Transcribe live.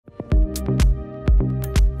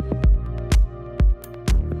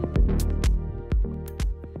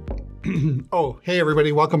Oh, hey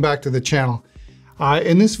everybody, welcome back to the channel.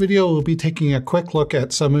 In this video, we'll be taking a quick look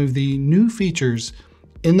at some of the new features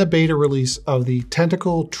in the beta release of the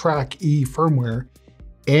Tentacle Track-E firmware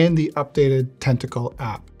and the updated Tentacle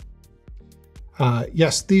app.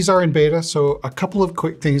 Yes, these are in beta, so a couple of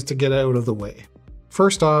quick things to get out of the way.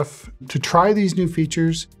 First off, to try these new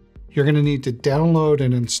features, you're going to need to download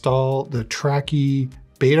and install the Track-E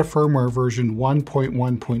beta firmware version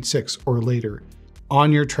 1.1.6 or later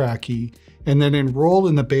on your Track-E, and then enroll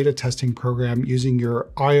in the beta testing program using your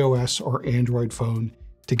iOS or Android phone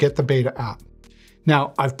to get the beta app.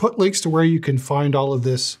 Now, I've put links to where you can find all of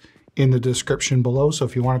this in the description below, so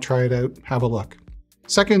if you want to try it out, have a look.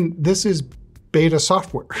 Second, this is beta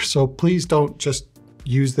software, so please don't just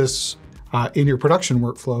use this in your production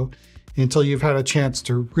workflow until you've had a chance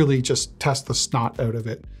to really just test the snot out of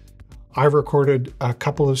it. I've recorded a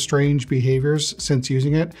couple of strange behaviors since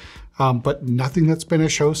using it, but nothing that's been a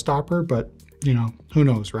showstopper, but you know, who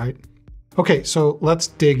knows, right? Okay, so let's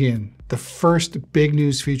dig in. The first big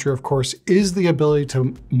news feature, of course, is the ability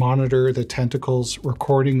to monitor the Tentacle's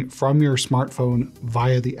recording from your smartphone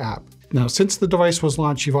via the app. Now, since the device was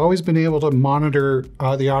launched, you've always been able to monitor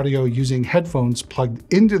the audio using headphones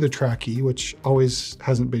plugged into the Track-E, which always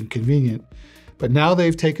hasn't been convenient. But now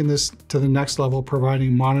they've taken this to the next level,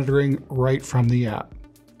 providing monitoring right from the app.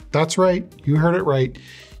 That's right, you heard it right.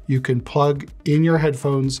 You can plug in your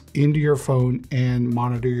headphones into your phone and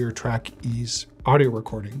monitor your Track-E's audio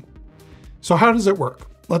recording. So how does it work?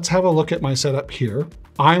 Let's have a look at my setup here.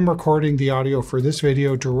 I'm recording the audio for this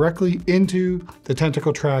video directly into the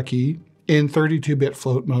Tentacle Track-E in 32-bit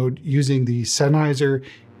float mode using the Sennheiser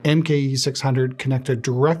MKE600 connected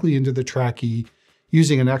directly into the Track-E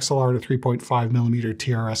using an XLR to 3.5mm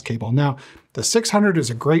TRS cable. Now, the 600 is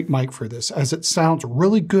a great mic for this as it sounds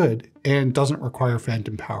really good and doesn't require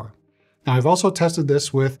phantom power. Now, I've also tested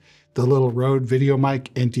this with the little Rode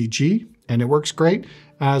VideoMic NTG, and it works great,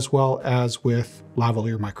 as well as with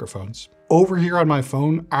lavalier microphones. Over here on my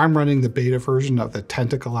phone, I'm running the beta version of the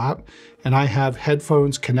Tentacle app, and I have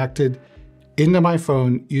headphones connected into my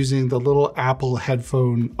phone using the little Apple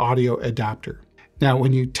headphone audio adapter. Now,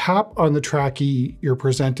 when you tap on the Track-E, you're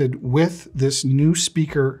presented with this new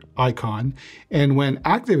speaker icon, and when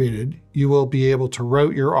activated, you will be able to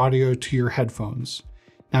route your audio to your headphones.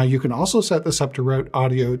 Now, you can also set this up to route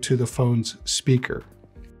audio to the phone's speaker.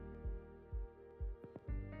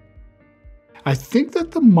 I think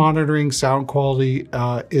that the monitoring sound quality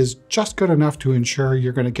is just good enough to ensure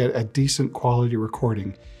you're going to get a decent quality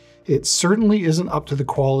recording. It certainly isn't up to the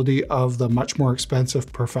quality of the much more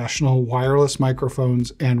expensive professional wireless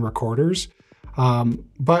microphones and recorders,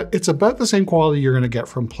 but it's about the same quality you're going to get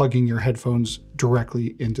from plugging your headphones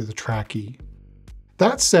directly into the Track-E.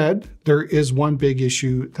 That said, there is one big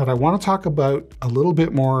issue that I want to talk about a little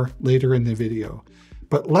bit more later in the video,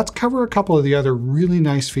 but let's cover a couple of the other really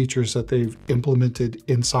nice features that they've implemented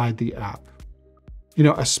inside the app. You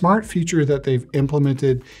know, a smart feature that they've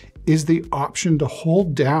implemented is the option to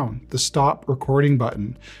hold down the stop recording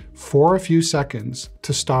button for a few seconds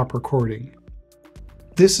to stop recording.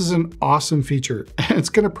 This is an awesome feature, and it's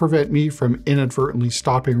going to prevent me from inadvertently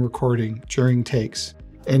stopping recording during takes.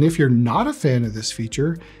 And if you're not a fan of this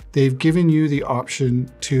feature, they've given you the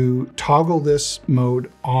option to toggle this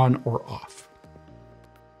mode on or off.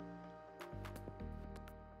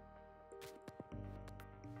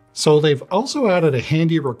 So they've also added a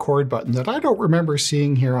handy record button that I don't remember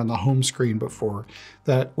seeing here on the home screen before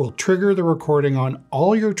that will trigger the recording on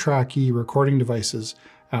all your Track-E recording devices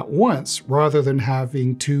at once rather than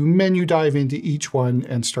having to menu dive into each one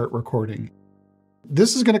and start recording.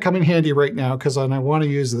 This is going to come in handy right now because I want to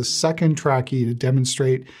use the second Track-E to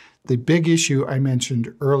demonstrate the big issue I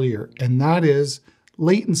mentioned earlier, and that is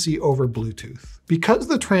latency over Bluetooth. Because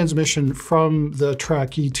the transmission from the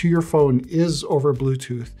Track-E to your phone is over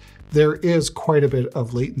Bluetooth, there is quite a bit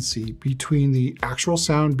of latency between the actual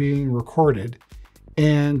sound being recorded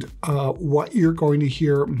and what you're going to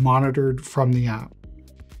hear monitored from the app.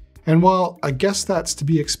 And while I guess that's to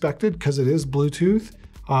be expected because it is Bluetooth,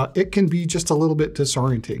 it can be just a little bit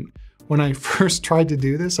disorienting. When I first tried to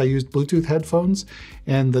do this, I used Bluetooth headphones,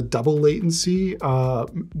 and the double latency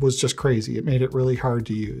was just crazy. It made it really hard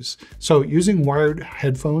to use. So using wired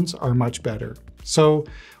headphones are much better. So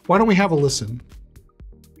why don't we have a listen?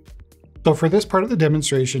 So for this part of the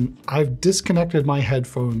demonstration, I've disconnected my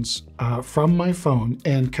headphones from my phone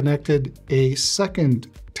and connected a second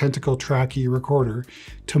Tentacle Track-E recorder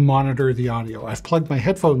to monitor the audio. I've plugged my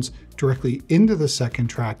headphones directly into the second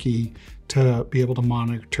Track-E to be able to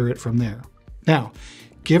monitor it from there. Now,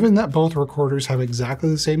 given that both recorders have exactly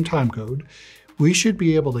the same timecode, we should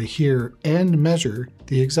be able to hear and measure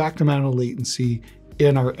the exact amount of latency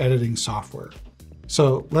in our editing software.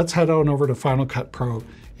 So let's head on over to Final Cut Pro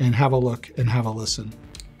and have a look and have a listen.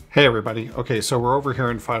 Hey everybody, okay, so we're over here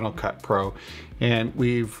in Final Cut Pro and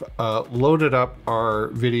we've loaded up our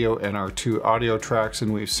video and our 2 audio tracks,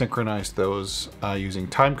 and we've synchronized those using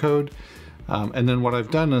timecode. And then what I've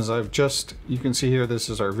done is you can see here, this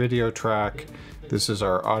is our video track, this is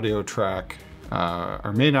our audio track,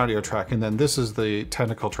 our main audio track, and then this is the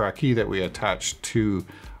Tentacle track E that we attached to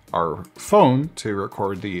our phone to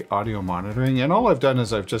record the audio monitoring. And all I've done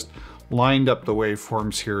is I've just lined up the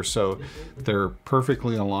waveforms here so they're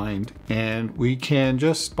perfectly aligned. And we can,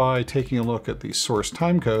 just by taking a look at the source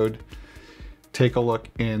timecode, take a look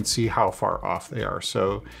and see how far off they are.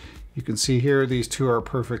 So you can see here, these 2 are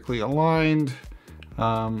perfectly aligned.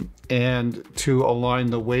 And to align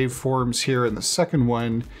the waveforms here in the second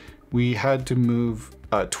one, we had to move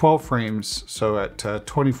 12 frames. So at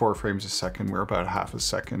 24 frames a second, we're about half a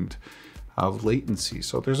second of latency.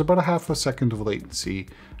 So there's about a half a second of latency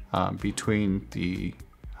between the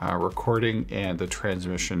recording and the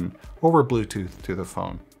transmission over Bluetooth to the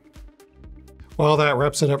phone. Well, that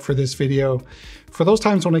wraps it up for this video. For those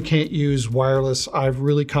times when I can't use wireless, I've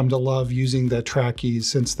really come to love using the track E's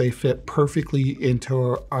since they fit perfectly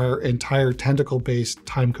into our entire Tentacle-based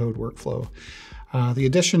timecode workflow. The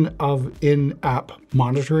addition of in-app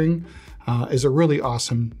monitoring is a really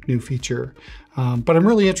awesome new feature. But I'm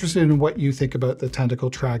really interested in what you think about the Tentacle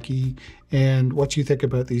track E and what you think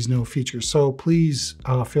about these new features. So please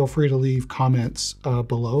feel free to leave comments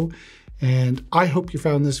below. And I hope you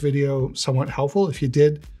found this video somewhat helpful. If you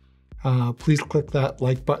did, please click that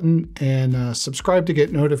like button and subscribe to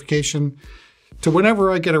get notification to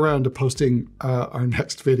whenever I get around to posting our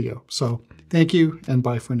next video. So thank you and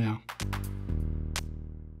bye for now.